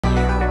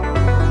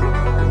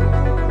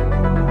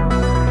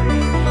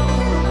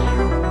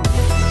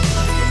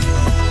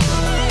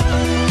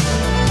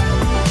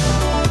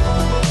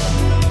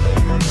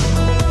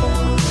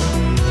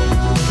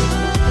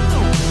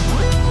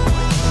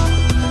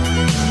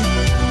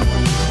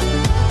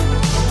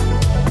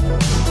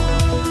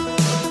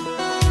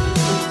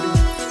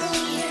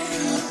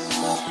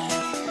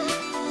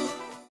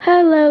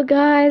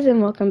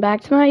and welcome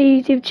back to my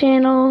YouTube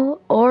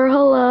channel, or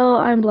hello,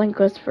 I'm Blank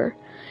Whisper.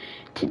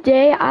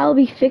 Today I'll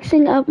be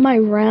fixing up my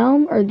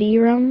realm, or the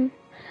realm,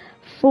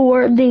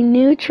 for the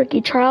new Tricky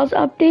Trials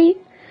update,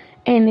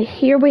 and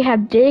here we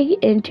have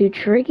Dig into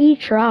Tricky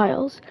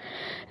Trials.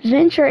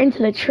 Venture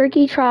into the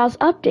Tricky Trials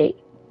update.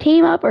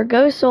 Team up or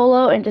go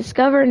solo and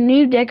discover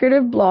new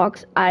decorative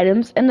blocks,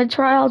 items, in the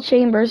trial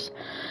chambers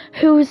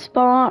whose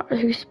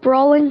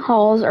sprawling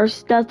halls are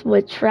stuffed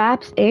with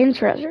traps and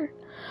treasure.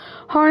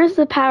 Harness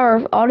the power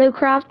of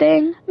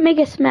auto-crafting, make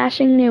a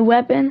smashing new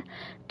weapon,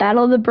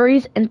 battle the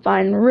breeze, and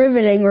find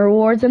riveting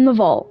rewards in the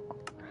vault.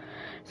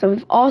 So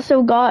we've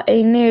also got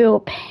a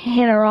new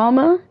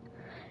panorama.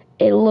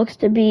 It looks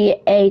to be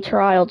a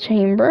trial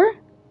chamber.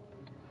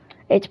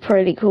 It's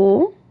pretty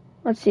cool.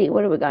 Let's see,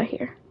 what do we got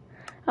here?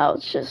 Oh,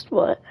 it's just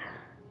what?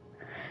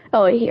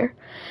 Oh, right here.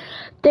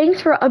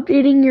 Thanks for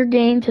updating your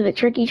game to the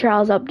Tricky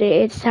Trials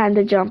update. It's time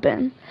to jump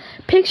in.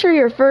 Picture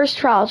your first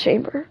trial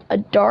chamber, a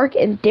dark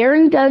and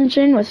daring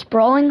dungeon with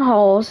sprawling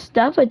halls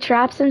stuffed with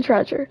traps and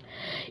treasure.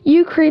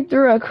 You creep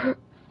through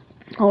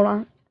hold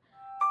on.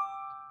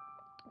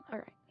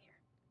 Alright.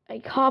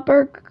 A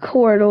copper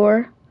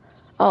corridor.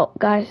 Oh,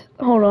 guys,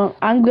 hold on.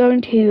 I'm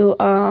going to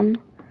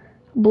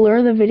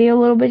blur the video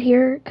a little bit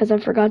here because I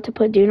forgot to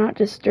put Do Not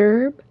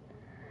Disturb.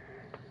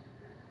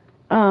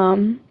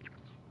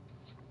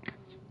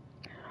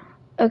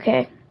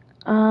 Okay.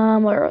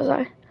 Where was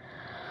I?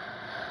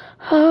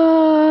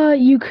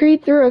 You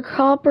creep through a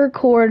copper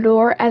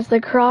corridor as the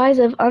cries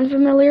of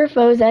unfamiliar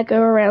foes echo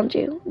around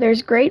you.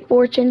 There's great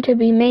fortune to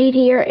be made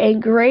here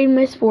and great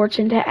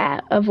misfortune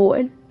to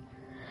avoid.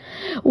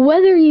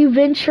 Whether you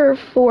venture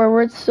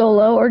forward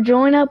solo or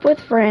join up with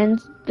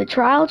friends, the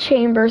trial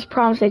chambers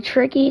promise a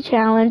tricky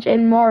challenge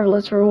and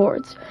marvelous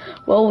rewards.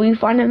 What will you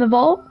find in the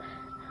vault?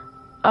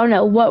 Oh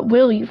no, what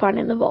will you find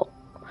in the vault?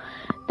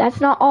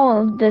 That's not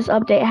all this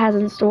update has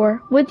in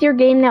store. With your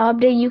Game Now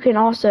update, you can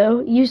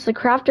also use the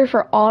crafter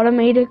for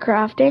automated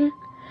crafting.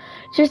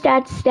 Just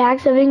add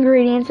stacks of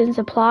ingredients and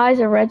supplies,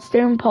 a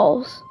redstone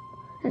pulse,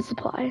 and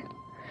supply.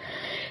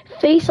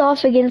 Face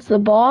off against the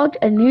bog,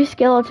 a new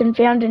skeleton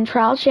found in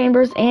trial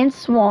chambers and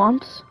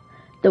swamps.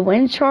 The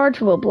wind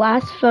charge will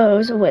blast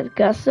foes with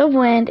gusts of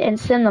wind and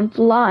send them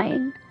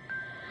flying.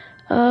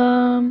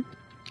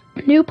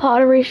 New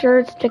pottery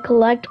shirts to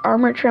collect,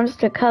 armor trims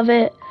to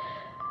covet,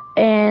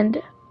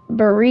 and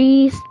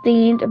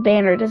Breeze-themed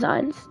banner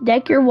designs.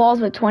 Deck your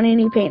walls with 20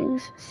 new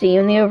paintings. See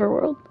you in the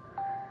overworld.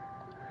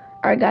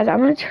 Alright guys,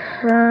 I'm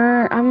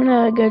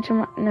gonna go to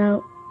my,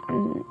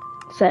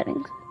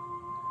 settings.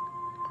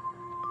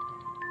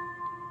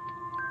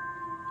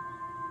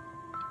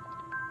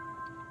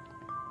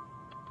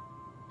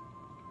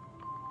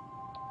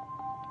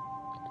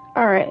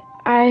 Alright,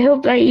 I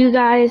hope that it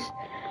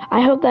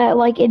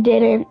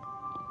didn't,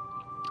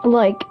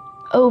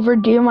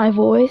 overdo my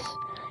voice.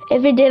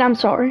 If it did, I'm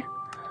sorry.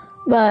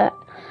 But,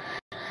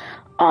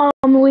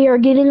 we are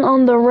getting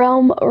on the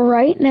realm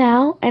right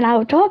now, and I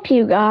will talk to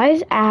you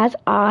guys as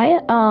I,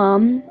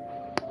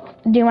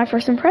 do my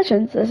first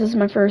impressions. This is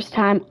my first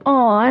time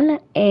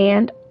on,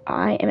 and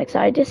I am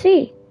excited to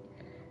see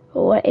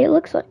what it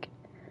looks like.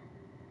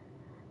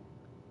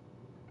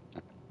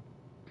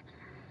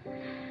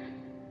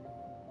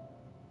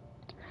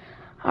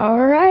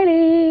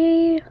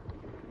 Alrighty.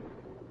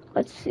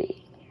 Let's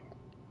see.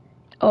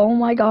 Oh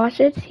my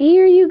gosh, it's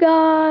here, you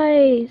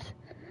guys.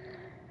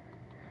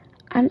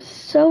 I'm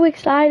so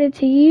excited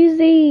to use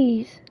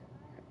these.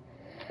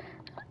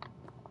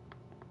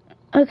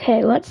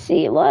 Okay, let's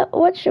see.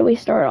 What should we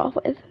start off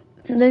with?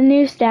 The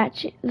new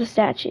statue. The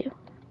statue.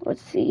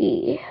 Let's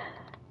see.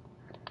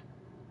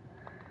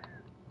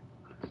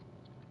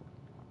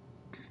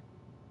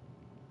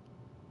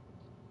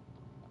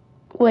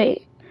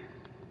 Wait.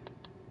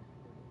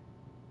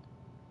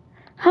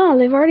 Huh,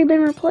 they've already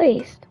been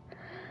replaced.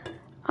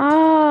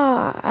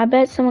 Ah, I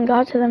bet someone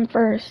got to them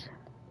first.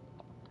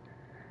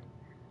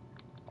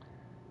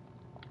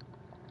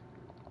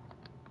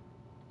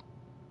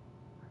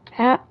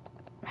 How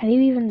do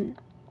you even...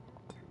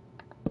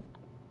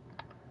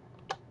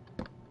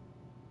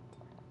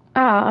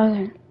 Ah,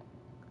 okay.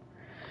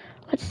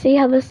 Let's see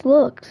how this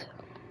looks.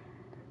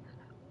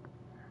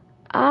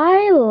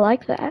 I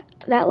like that.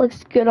 That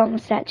looks good on the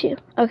statue.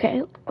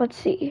 Okay, let's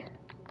see.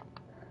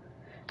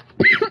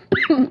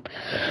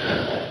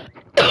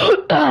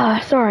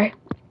 Sorry.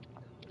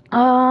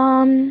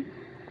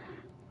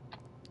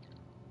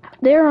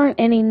 There aren't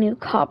any new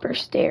copper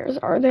stairs,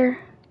 are there?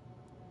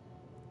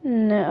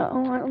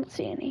 No, I don't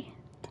see any.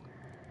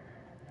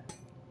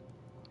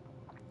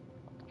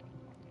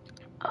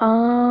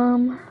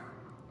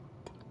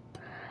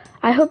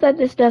 I hope that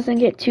this doesn't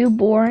get too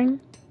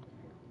boring.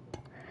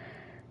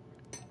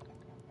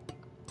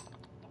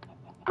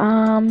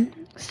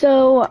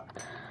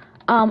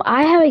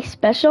 I have a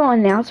special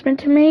announcement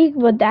to make,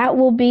 but that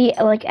will be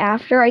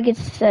after I get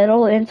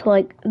settled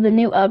into the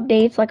new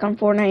updates on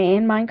Fortnite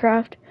and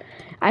Minecraft.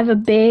 I have a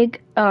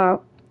big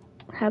how'd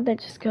that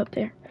just go up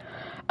there?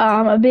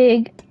 A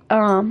big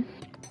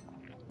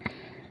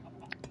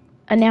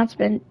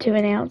announcement to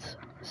announce.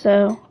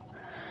 So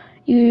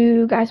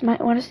You guys might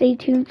want to stay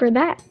tuned for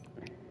that.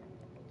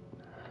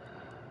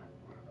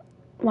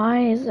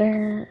 Why is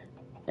there...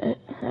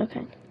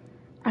 okay.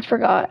 I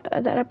forgot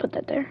that I put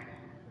that there.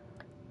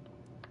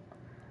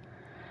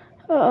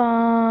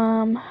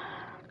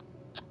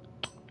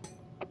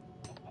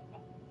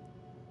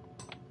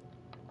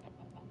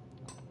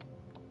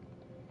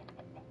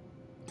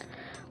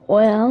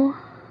 Well...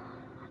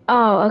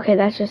 oh, okay,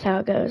 that's just how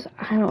it goes.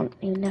 I don't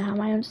even know how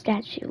my own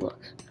statue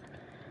looks.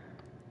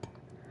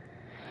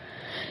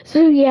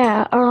 So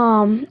yeah,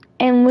 and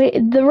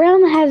the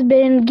realm has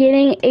been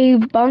getting a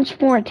bunch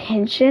more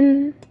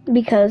attention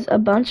because a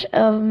bunch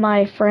of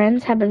my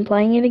friends have been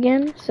playing it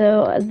again.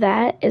 So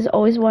that is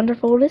always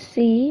wonderful to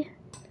see.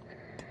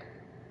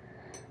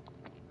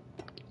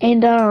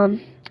 And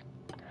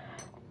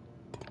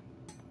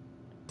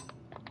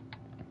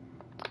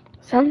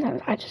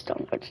sometimes I just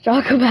don't know what to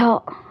talk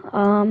about.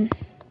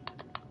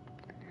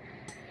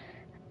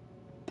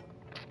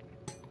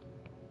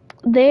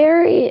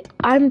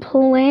 I'm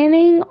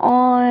planning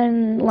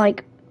on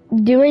like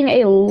doing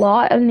a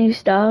lot of new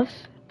stuff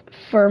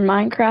for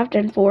Minecraft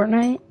and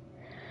Fortnite.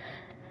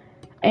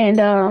 And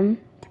oh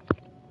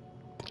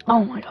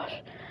my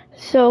gosh.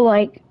 So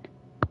like,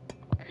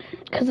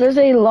 cause there's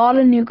a lot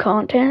of new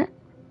content.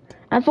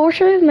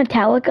 Unfortunately with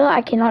Metallica,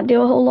 I cannot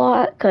do a whole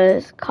lot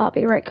cause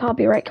copyright.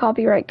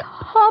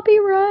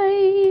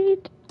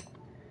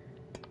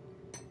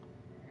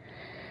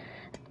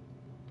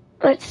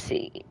 Let's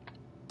see.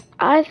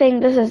 I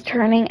think this is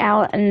turning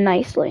out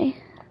nicely.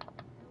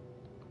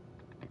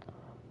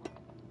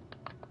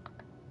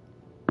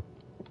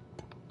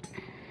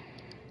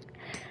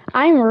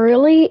 I'm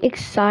really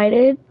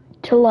excited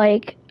to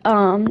like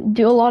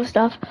do a lot of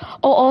stuff.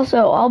 Oh,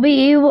 also,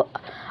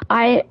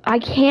 I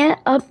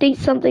can't update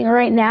something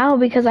right now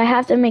because I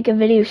have to make a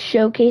video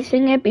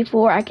showcasing it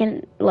before I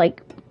can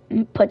like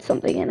put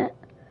something in it.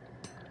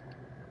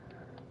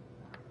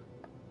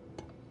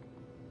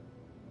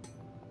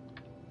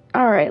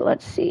 Alright,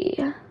 let's see.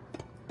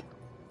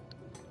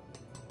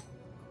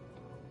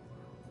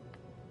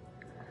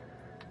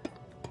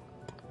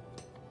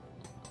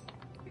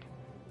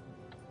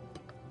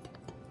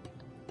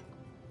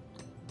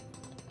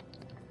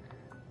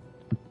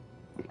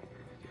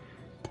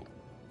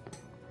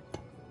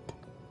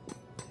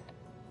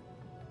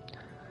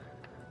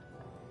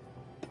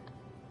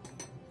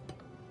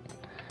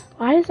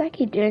 Why does that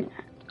keep doing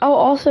that? Oh,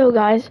 also,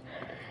 guys,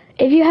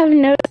 if you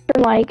haven't noticed,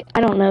 like, I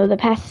don't know, the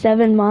past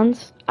 7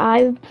 months,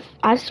 I've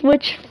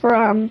switched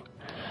from,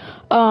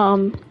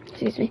 Xbox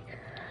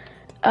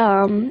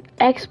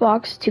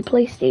to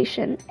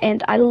PlayStation,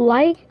 and I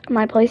like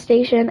my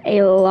PlayStation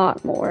a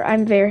lot more.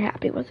 I'm very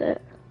happy with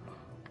it.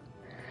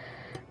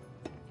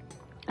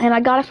 And I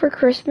got it for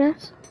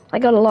Christmas. I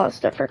got a lot of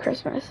stuff for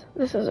Christmas.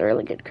 This is a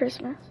really good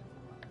Christmas.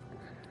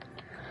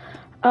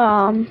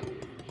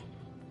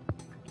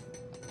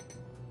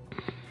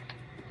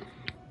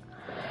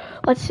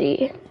 Let's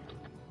see.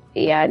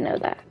 Yeah, I know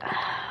that.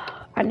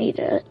 I need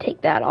to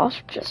take that off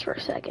just for a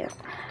second.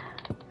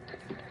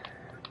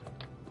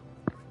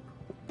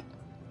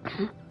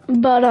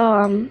 But,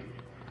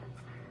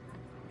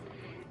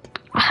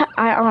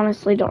 I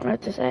honestly don't know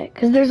what to say.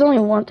 Because there's only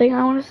one thing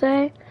I want to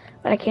say,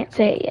 but I can't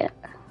say it yet.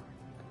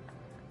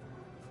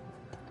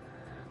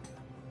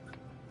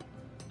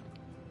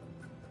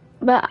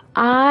 But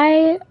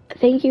I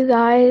think you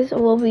guys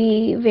will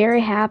be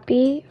very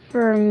happy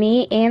for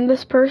me and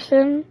this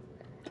person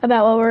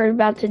about what we're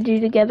about to do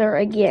together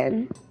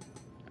again.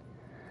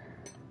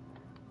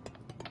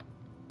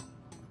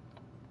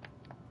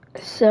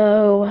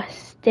 So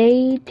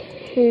stay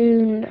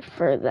tuned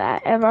for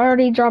that. I've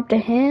already dropped a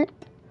hint.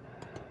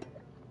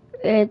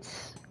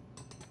 It's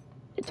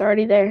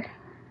already there.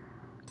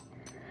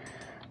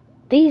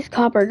 These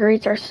copper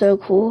grates are so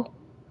cool.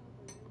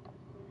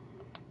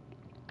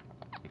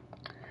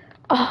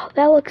 Oh,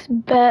 that looks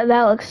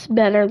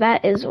better.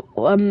 That is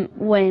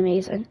way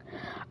amazing.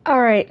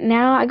 Alright,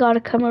 now I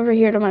gotta come over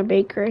here to my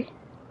bakery.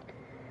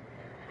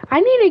 I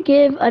need to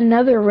give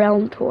another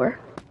realm tour.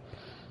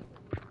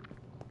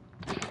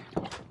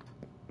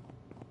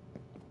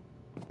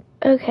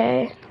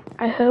 Okay,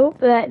 I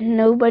hope that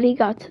nobody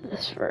got to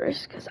this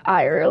first, because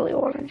I really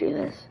want to do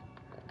this.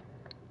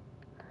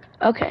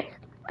 Okay,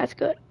 that's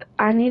good.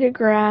 I need to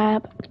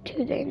grab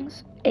 2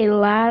 things. A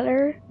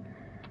ladder,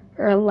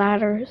 or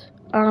ladders,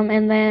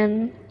 and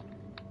then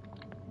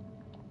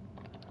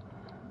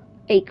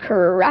a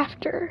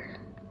crafter.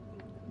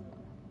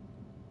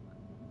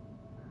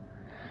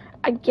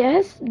 I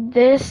guess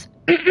this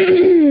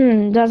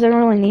doesn't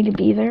really need to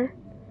be there.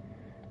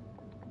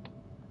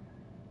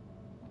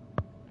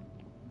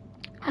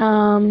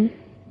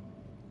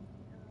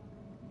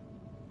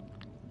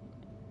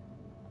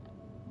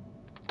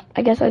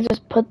 I guess I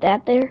just put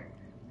that there.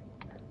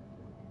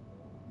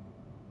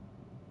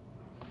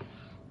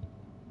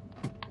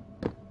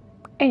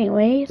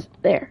 Anyways,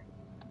 there.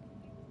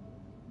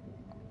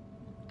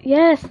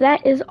 Yes,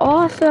 that is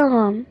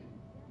awesome.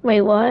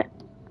 Wait, what?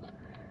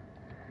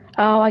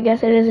 Oh, I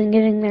guess it isn't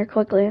getting there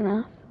quickly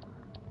enough.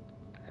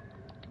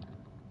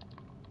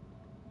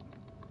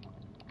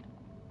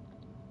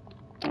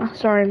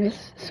 Sorry, I'm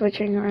just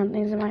switching around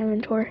things in my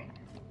inventory.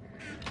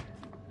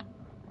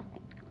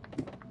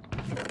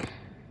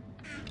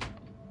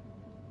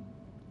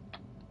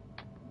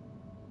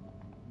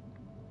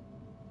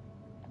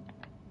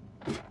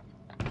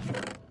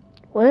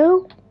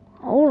 Well,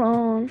 hold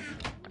on.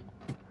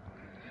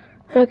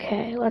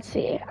 Okay, let's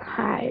see.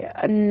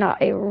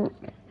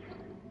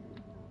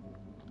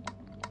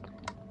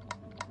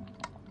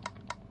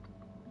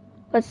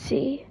 Let's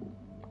see.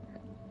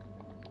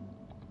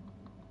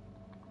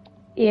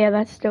 Yeah,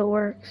 that still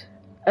works.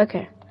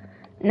 Okay.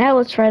 Now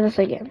let's try this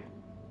again.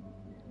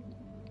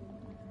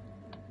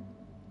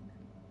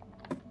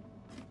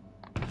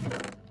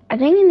 I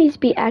think it needs to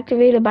be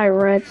activated by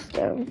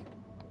redstone.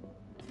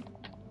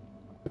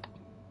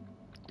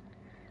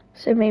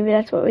 So maybe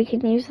that's what we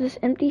can use this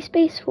empty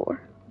space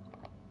for.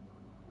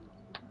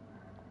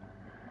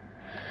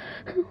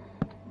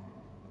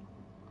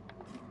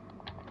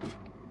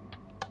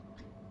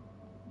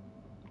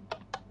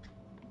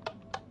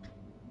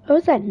 What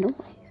was that noise?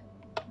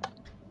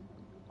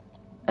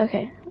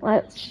 Okay,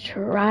 let's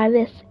try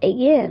this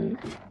again.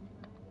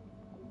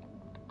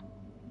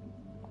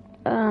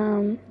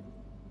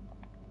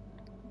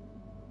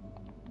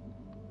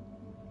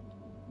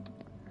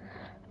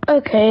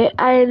 Okay,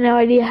 I had no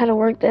idea how to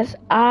work this.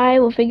 I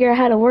will figure out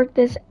how to work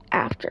this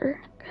after,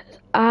 because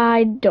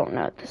I don't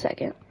know at the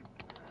second.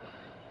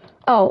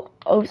 Oh,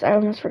 oops, I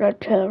almost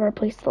forgot to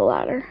replace the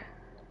ladder.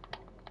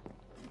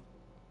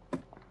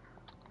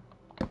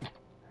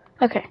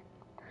 Okay,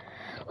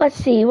 let's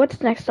see,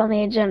 what's next on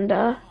the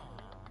agenda?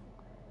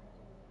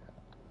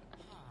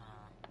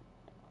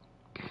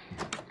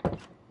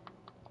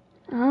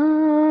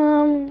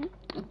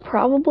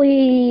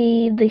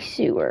 Probably the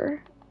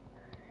sewer.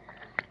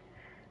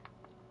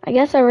 I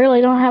guess I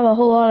really don't have a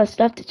whole lot of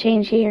stuff to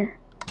change here.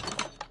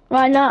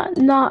 Well,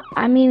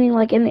 I mean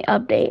like in the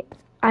update.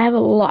 I have a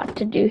lot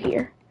to do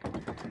here.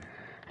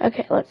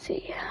 Okay, let's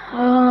see.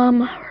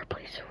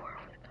 Replace four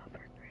with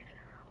copper.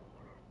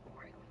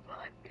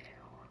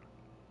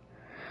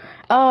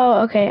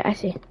 Oh, okay, I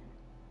see.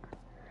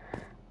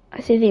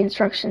 I see the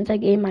instructions I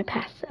gave my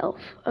past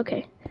self.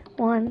 Okay,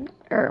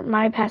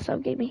 my past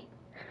self gave me.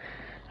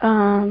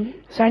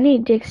 So I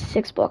need to dig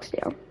 6 blocks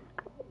down.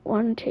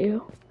 1,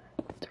 2,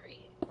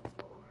 3,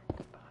 4,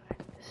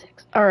 5,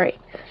 6. Alright.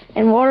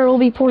 And water will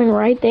be pouring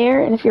right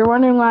there. And if you're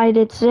wondering why I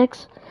did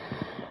 6,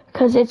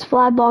 because it's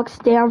 5 blocks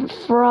down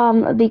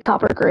from the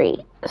copper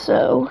grate.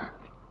 So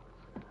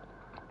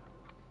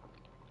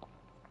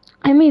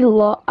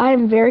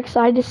I'm very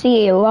excited to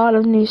see a lot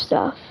of new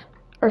stuff.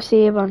 Or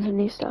see a bunch of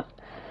new stuff.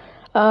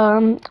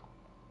 I'll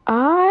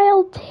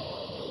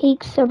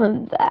take some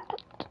of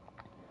that.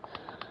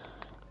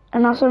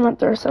 And also I'm gonna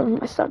throw some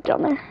of my stuff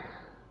down there.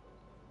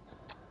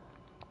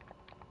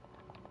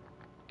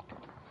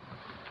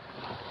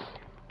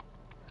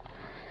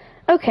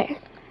 Okay.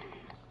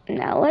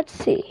 Now let's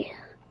see.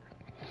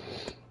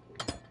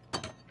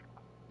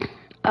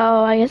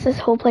 Oh, I guess this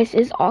whole place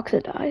is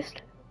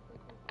oxidized.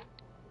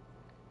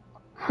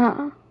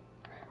 Huh.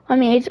 I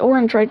mean, it's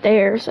orange right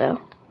there,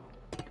 so.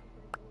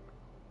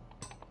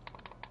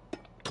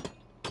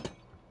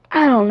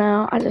 I don't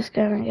know. I just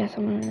guess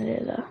I'm gonna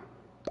do the.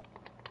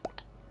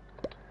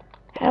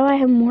 How do I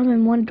have more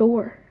than one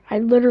door? I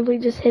literally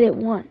just hit it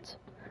once.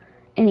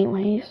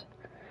 Anyways.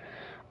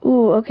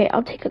 Ooh, okay.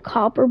 I'll take a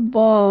copper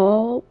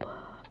bulb.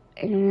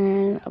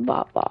 And a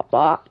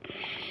bop.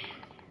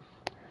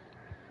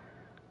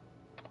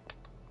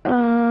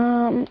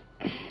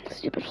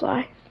 Stupid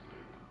fly.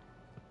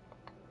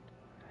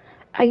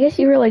 I guess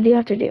you really do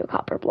have to do a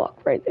copper block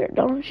right there,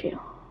 don't you?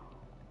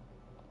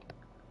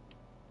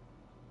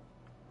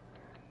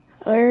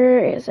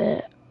 Where is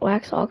it?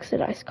 Wax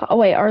oxidized copper. Oh,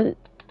 wait,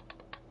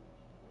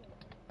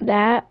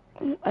 that?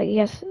 I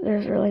guess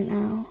there's really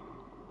no.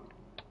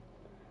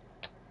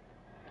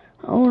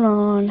 Hold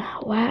on.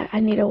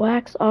 I need a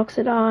wax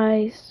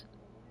oxidized.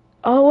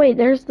 Oh, wait,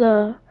 there's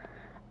the.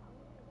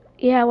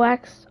 Yeah,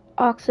 wax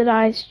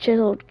oxidized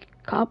chiseled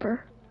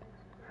copper.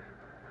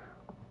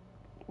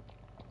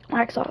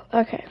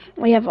 Okay,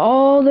 we have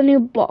all the new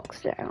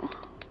blocks now.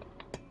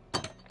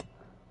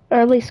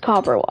 Or at least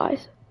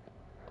copper-wise.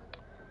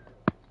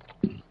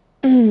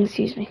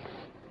 Excuse me.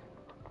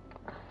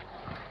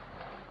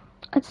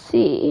 Let's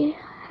see.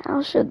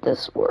 How should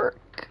this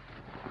work?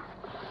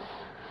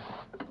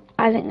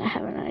 I think I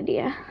have an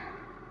idea.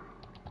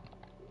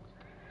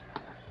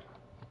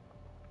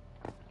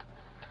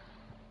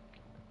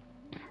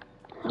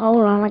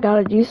 Hold on, I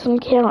gotta do some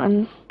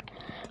counting.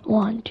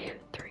 1, 2,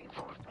 3,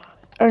 4, 5.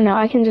 Or no,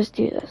 I can just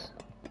do this.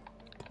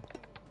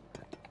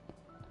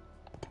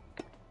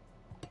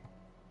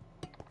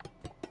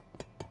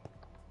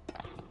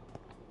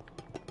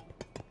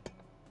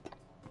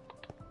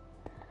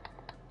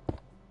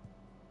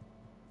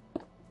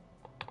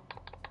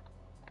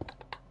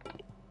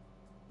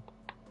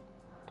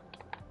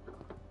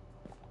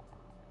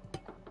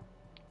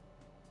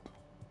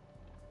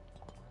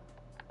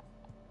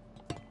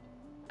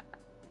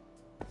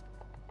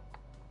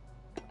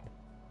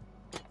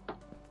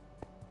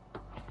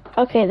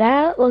 Okay,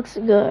 that looks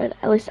good.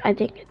 At least I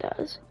think it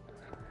does.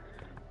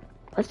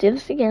 Let's do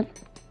this again.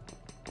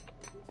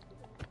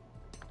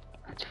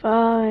 That's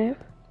 5.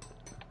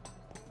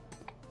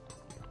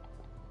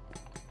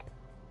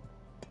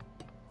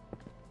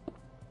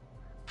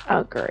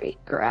 Oh, great.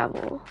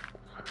 Gravel.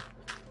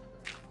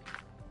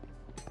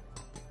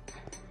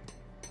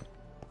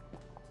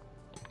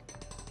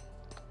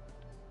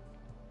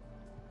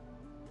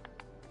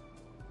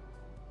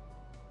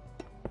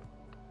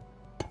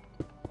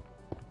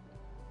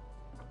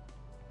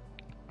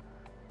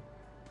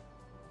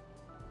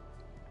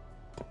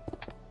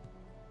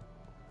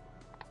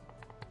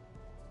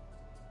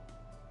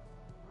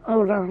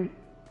 Hold on.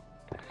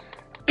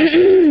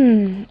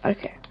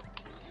 Okay.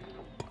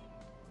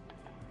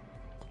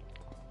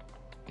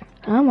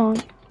 Come on.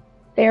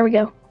 There we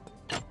go.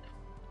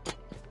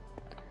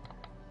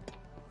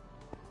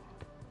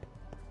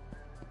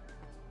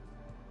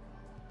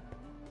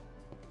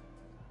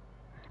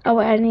 Oh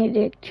wait, I need to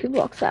dig 2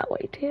 blocks that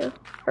way too.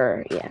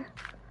 Or yeah.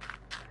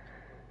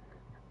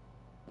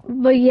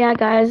 But yeah,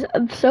 guys,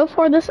 so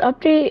far this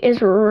update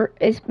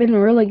it's been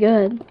really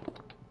good.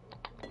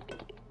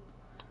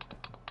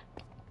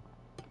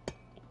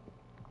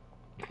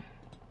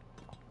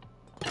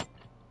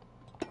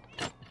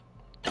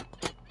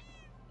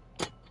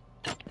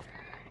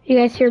 You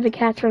guys hear the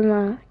cats from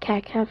the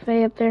cat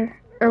cafe up there?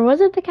 Or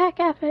was it the cat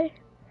cafe?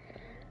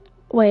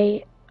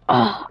 Wait.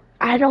 Oh,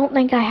 I don't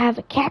think I have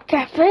a cat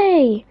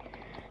cafe.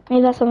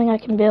 Maybe that's something I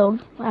can build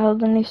out of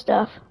the new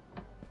stuff.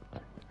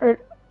 Or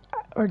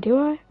do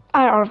I?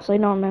 I honestly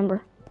don't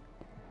remember.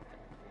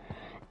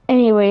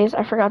 Anyways,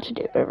 I forgot to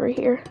do it over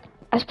here.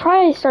 I should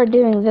probably start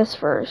doing this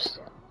first,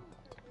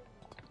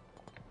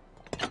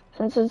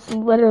 since it's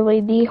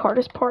literally the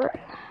hardest part.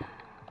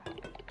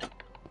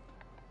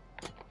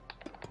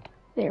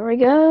 There we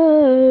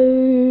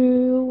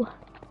go.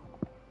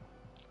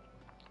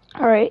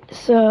 Alright,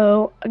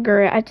 so,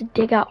 great, I have to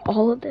dig out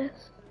all of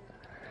this.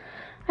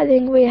 I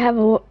think we have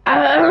a,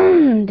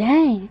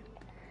 dang.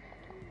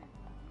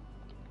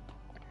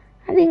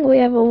 I think we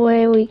have a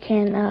way we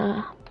can,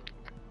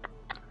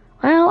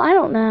 well, I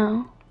don't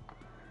know.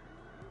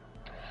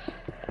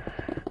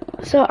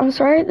 So, I'm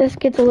sorry this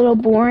gets a little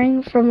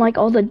boring from, like,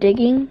 all the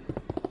digging,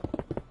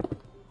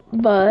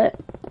 but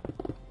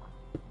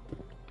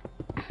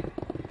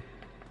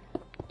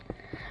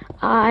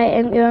I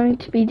am going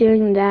to be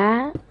doing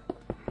that.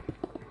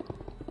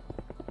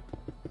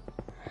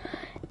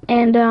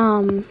 And,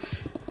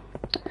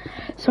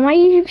 so my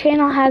YouTube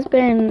channel has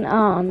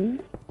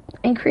been,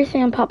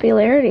 increasing in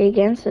popularity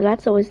again, so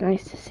that's always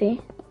nice to see.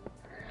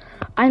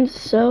 I'm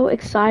so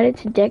excited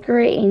to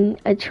decorate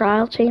a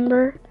trial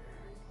chamber.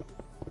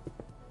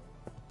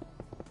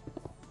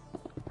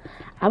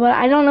 But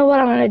I don't know what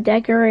I'm gonna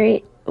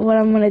decorate,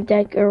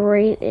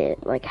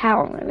 it, like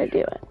how I'm gonna do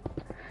it.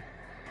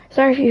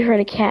 Sorry if you heard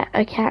a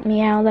cat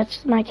meow.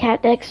 That's my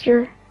cat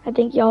Dexter. I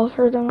think y'all have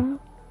heard him.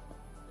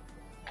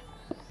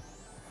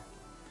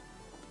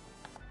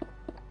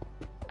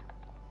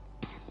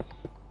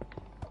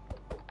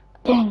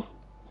 Dang.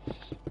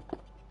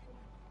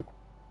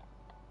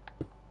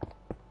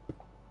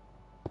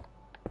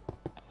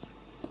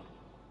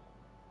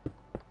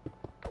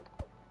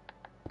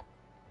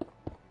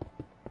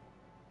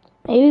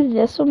 Maybe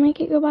this will make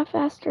it go by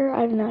faster.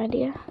 I have no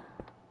idea.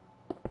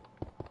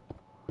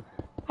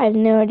 I have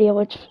no idea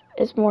which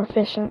is more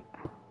efficient.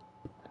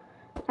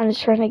 I'm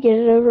just trying to get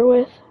it over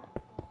with.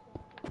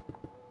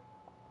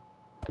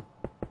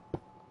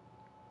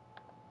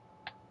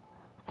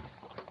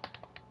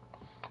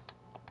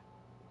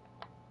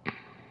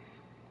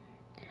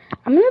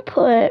 I'm gonna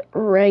put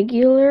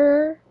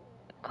regular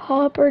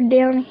copper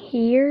down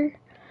here,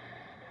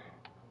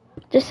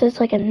 just so it's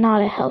like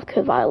not a health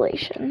code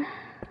violation.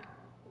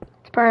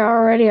 It's probably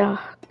already a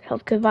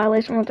health code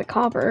violation with the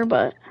copper,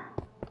 but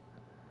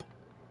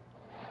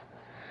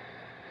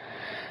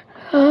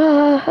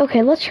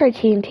okay, let's try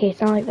TNT.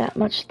 It's not like that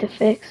much to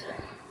fix.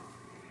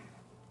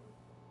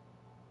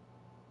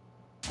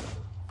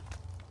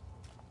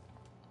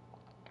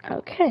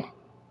 Okay.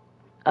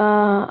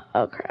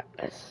 Oh crap,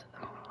 this.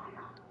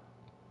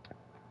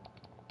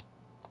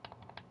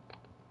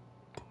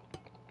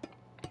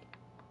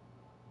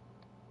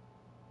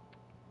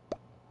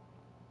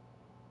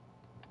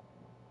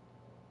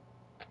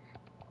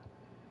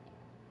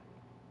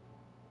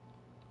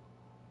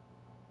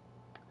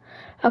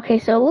 Okay,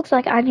 so it looks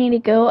like I need to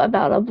go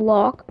about a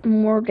block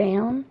more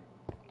down.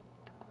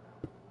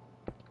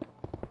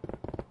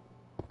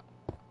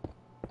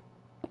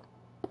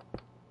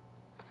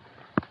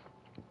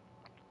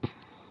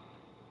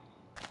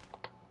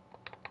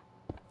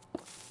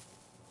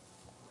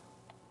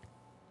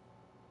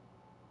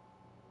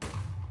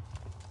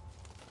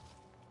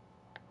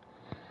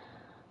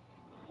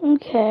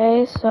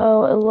 Okay,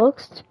 so it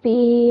looks to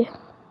be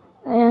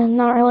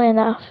not really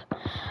enough.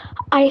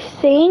 I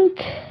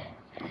think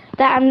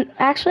that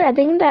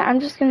I'm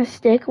just gonna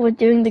stick with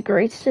doing the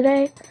grates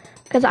today,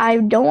 because I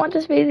don't want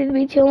this video to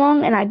be too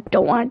long and I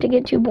don't want it to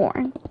get too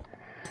boring.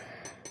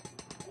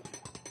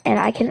 And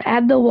I can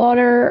add the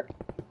water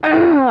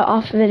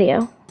off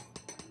video.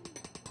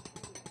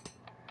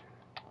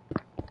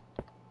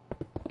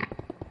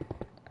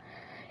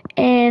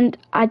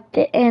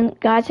 And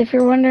guys, if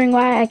you're wondering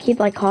why I keep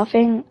like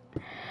coughing,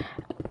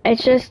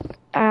 it's just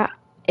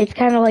it's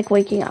kind of like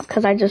waking up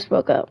because I just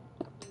woke up.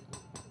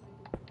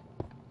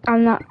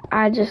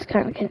 I just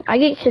kind of I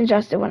get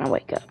congested when I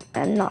wake up.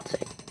 I'm not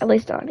sick, at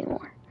least not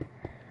anymore.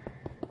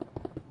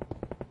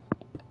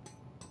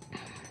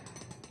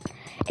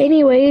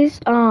 Anyways,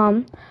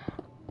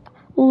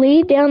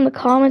 leave down in the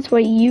comments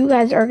what you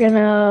guys are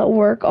gonna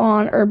work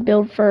on or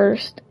build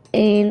first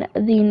in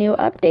the new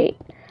update.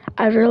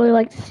 I'd really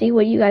like to see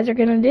what you guys are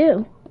gonna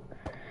do.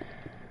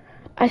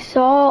 I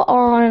saw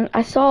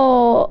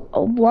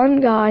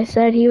one guy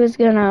said he was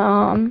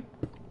gonna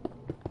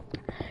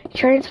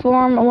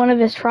transform one of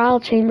his trial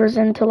chambers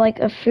into like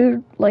a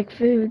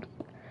food.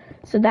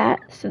 So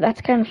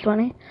that's kind of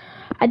funny.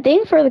 I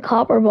think for the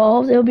copper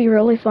bulbs, it would be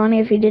really funny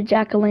if he did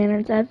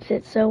jack-o'-lanterns. That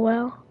fits so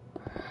well.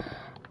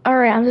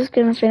 Alright, I'm just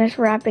gonna finish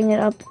wrapping it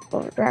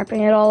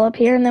all up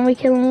here, and then we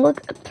can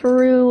look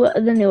through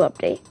the new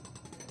update.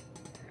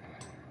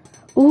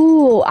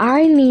 Ooh,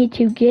 I need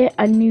to get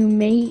a new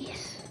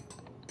mace.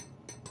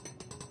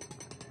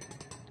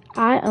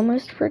 I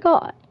almost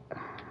forgot.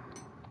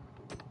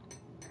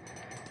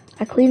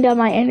 I cleaned out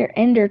my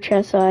ender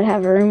chest so I'd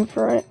have room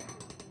for it.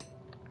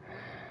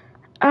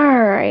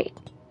 Alright,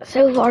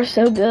 so far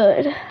so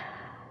good.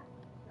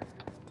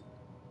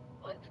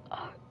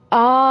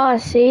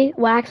 See?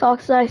 Wax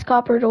oxidized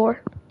copper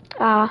door.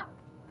 Then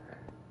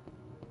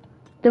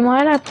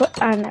why did I put...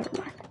 never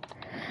mind.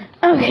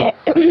 Okay.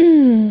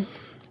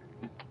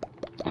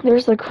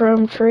 There's the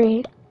chrome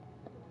tree.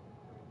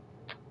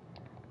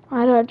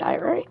 Why did I die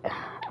right?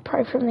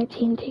 Probably from the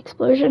TNT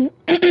explosion.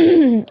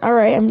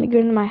 Alright, I'm gonna go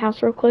into my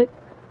house real quick.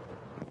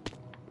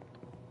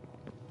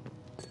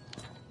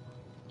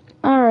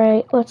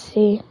 Alright, let's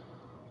see.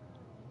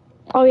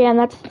 Oh yeah, and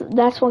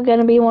that's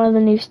gonna be one of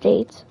the new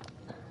states.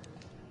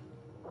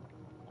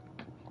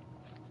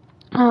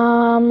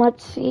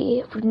 Let's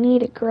see. We need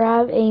to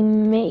grab a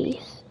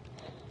mace.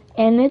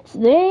 And it's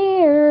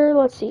there.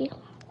 Let's see.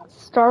 Let's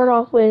start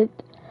off with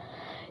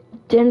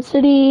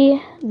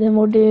density. Then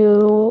we'll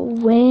do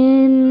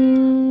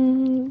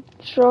wind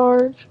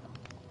charge.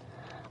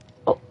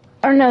 Oh,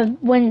 or no,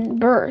 wind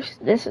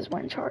burst. This is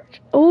wind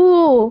charge.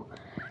 Ooh.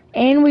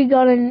 And we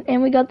got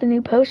the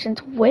new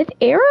potions with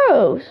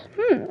arrows.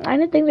 I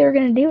didn't think they were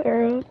gonna do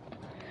arrows.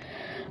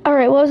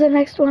 Alright, what was the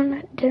next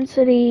one?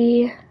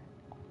 Density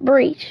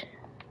breach.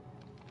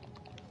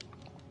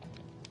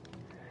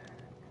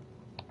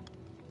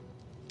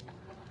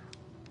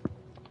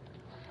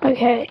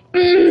 Okay,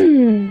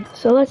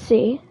 so let's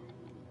see.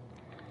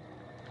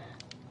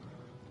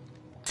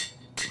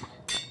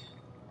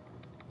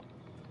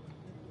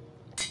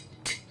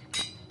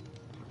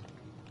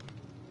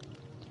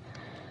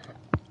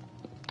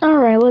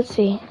 Alright, let's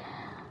see.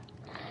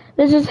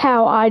 This is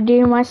how I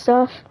do my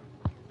stuff.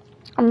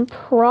 I'm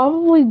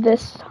probably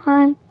this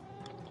time.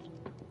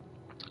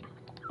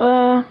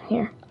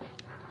 Here.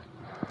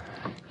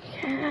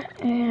 Yeah,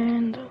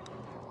 and...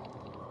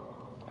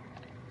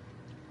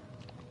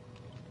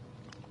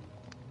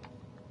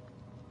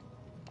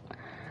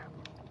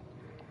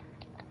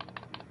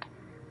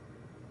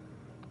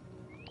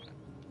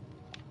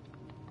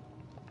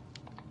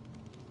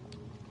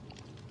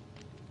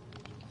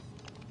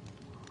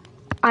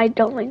 I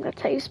don't think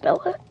that's how you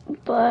spell it,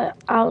 but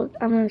I'm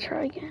gonna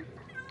try again.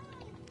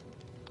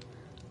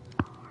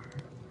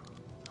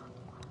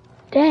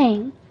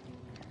 Dang.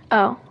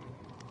 Oh,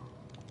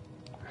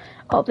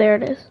 there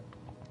it is.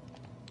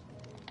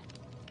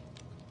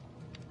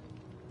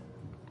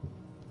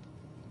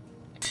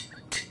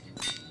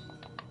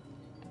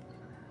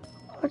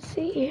 Let's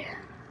see.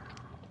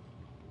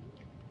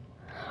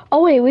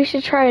 Oh wait, we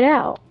should try it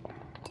out.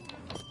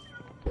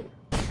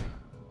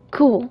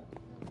 Cool.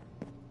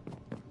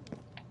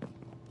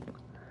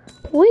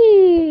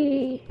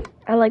 Whee!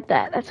 I like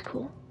that. That's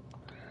cool.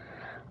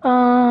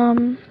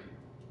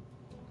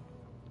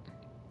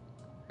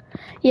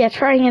 Yeah,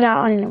 trying it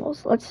out on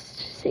animals. Let's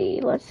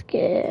see. Let's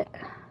get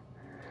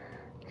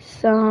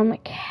some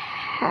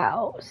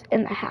cows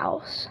in the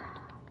house.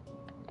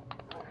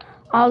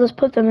 I'll just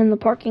put them in the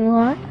parking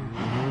lot.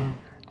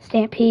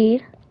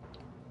 Stampede.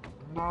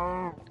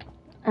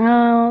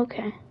 Oh,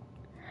 okay.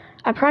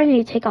 I probably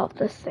need to take off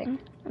this thing.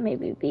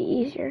 Maybe it'd be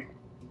easier.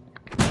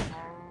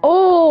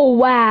 Oh,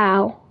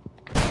 wow.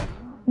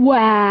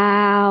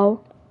 Wow.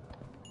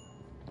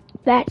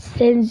 That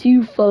sends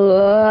you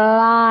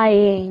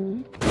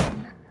flying.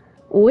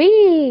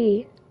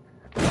 Whee!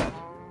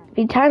 If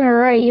you time it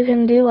right, you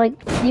can do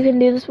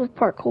this with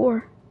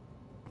parkour.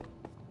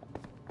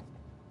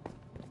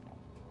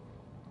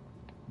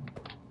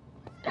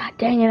 God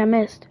dang it, I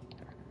missed.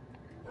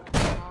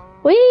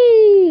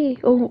 Whee!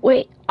 Oh,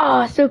 wait.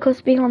 Oh, so close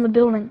to being on the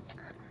building.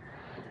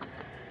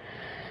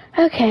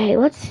 Okay,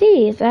 let's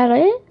see. Is that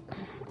it?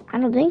 I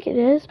don't think it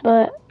is,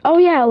 but... Oh,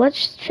 yeah,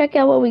 let's check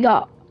out what we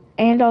got.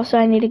 And also,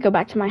 I need to go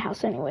back to my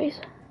house anyways.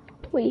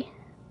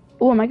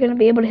 Oh, am I going to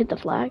be able to hit the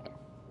flag?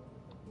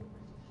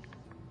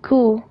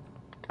 Cool.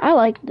 I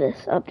like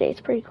this update.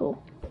 It's pretty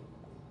cool.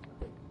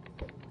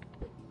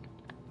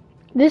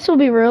 This will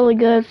be really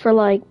good for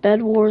like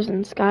Bed Wars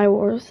and Sky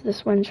Wars,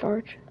 this wind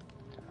charge.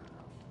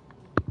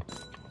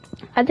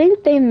 I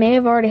think they may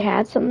have already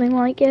had something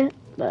like it,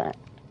 but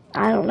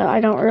I don't know.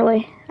 I don't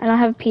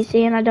have a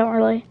PC and I don't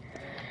really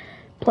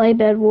play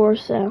Bed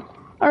Wars, so.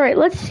 Alright,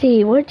 let's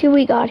see. What do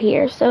we got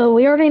here? So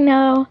we already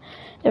know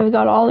that we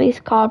got all these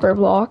copper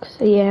blocks,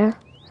 so yeah.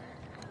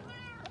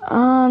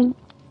 I'm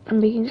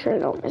making sure I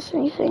don't miss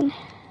anything.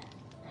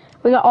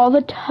 We got all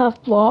the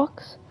tough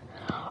blocks.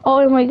 Oh,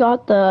 and we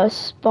got the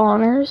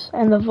spawners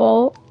and the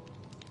vault.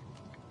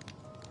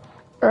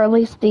 Or at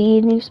least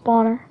the new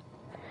spawner.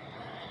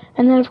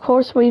 And then, of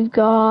course, we've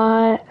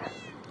got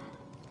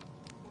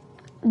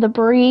the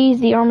breeze,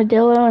 the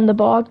armadillo, and the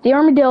bog. The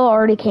armadillo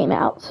already came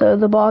out, so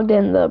the bog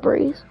and the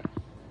breeze.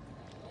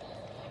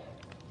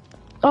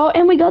 Oh,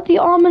 and we got the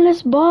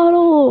ominous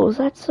bottles.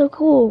 That's so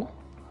cool.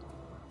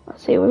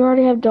 Let's see, we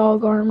already have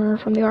dog armor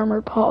from the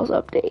Armored Paws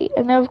update.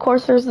 And then, of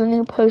course, there's the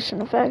new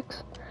potion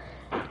effects.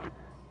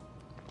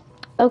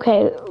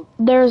 Okay,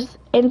 there's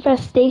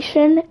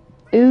infestation,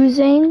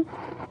 oozing,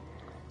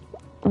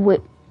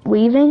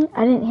 weaving.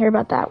 I didn't hear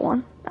about that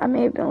one. I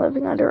may have been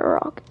living under a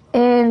rock.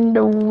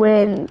 And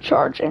wind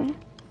charging.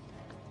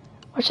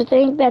 Which I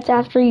think that's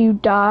after you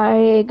die,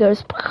 it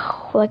goes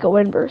like a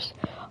wind burst.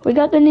 We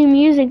got the new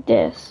music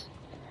disc.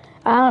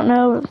 I don't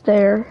know if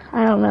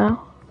I don't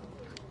know.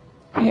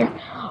 Here.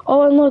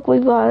 Oh, and look,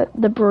 we've got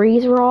the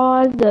breeze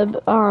rod,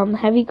 the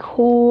heavy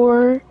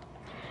core.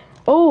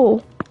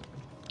 Oh,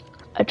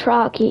 a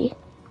trial key.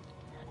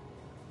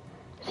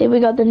 See, we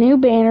got the new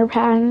banner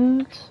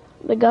patterns,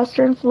 the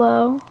guster and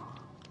flow.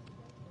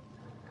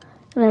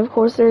 And then, of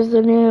course, there's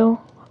the new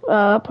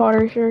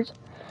Potter shirts.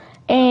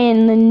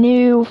 And the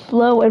new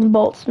flow and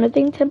bolt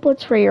smithing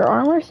templates for your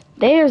armors.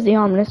 There's the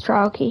ominous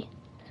trial key.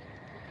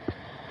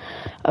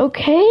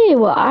 Okay,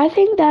 well, I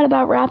think that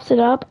about wraps it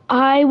up.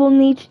 I will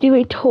need to do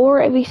a tour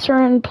of a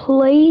certain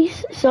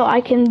place so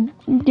I can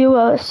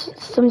do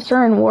some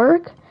certain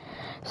work.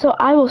 So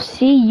I will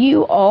see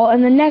you all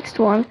in the next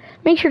one.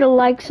 Make sure to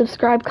like,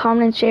 subscribe,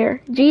 comment, and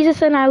share.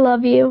 Jesus and I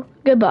love you.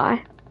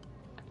 Goodbye.